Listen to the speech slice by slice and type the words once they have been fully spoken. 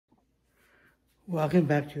Welcome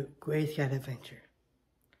back to Gray's Cat Adventure.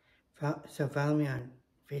 So follow me on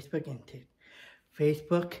Facebook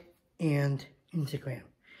and Instagram.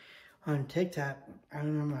 On TikTok, I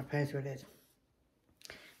don't know what my password is.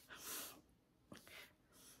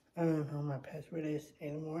 I don't know what my password is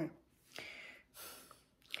anymore.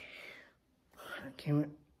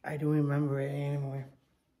 I don't remember it anymore.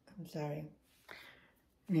 I'm sorry.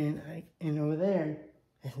 And over there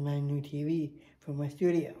is my new TV for my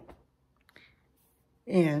studio.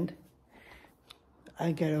 And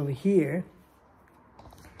I got over here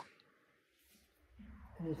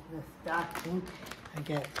is the stocking. I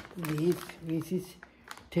got these Reese's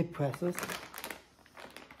tip pretzels,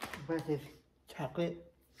 a bunch of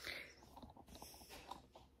chocolate,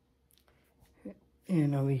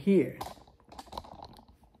 and over here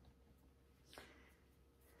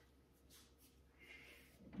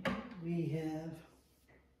we have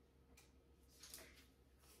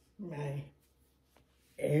my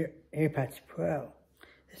AirPods Pro.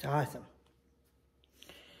 It's awesome.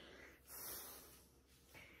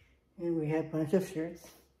 And we have a bunch of shirts.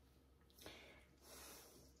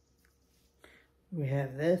 We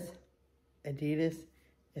have this, Adidas,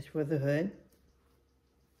 it's for the hood.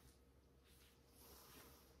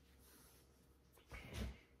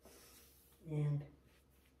 And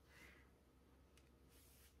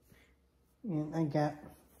I got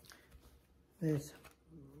this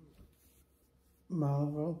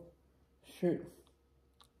Marvel shirt.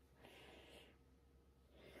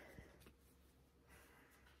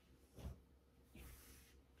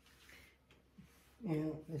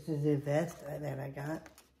 And this is a vest that I got.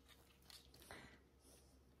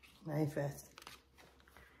 Nice vest.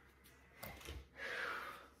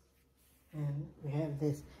 And we have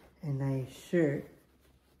this a nice shirt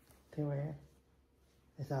to wear.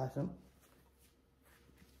 It's awesome.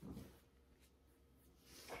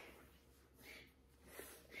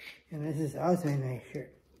 And this is also a nice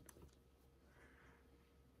shirt.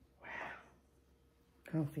 Wow.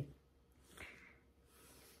 Comfy.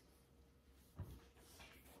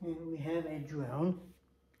 And we have a drone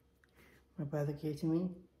my brother gave to me.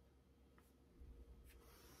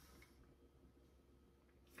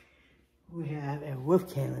 We have a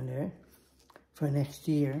wolf calendar for next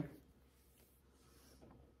year.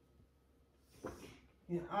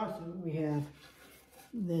 And also we have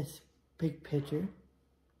this big picture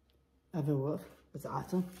of a wolf. It's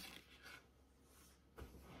awesome.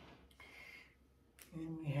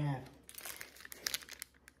 And we have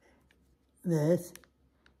this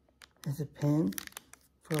as a pen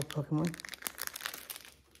for a Pokemon.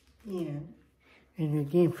 And a new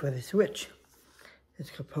game for the Switch. It's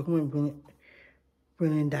called Pokemon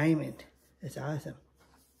Brilliant Diamond. It's awesome.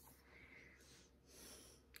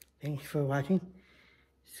 Thanks for watching.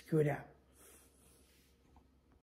 Scoot out.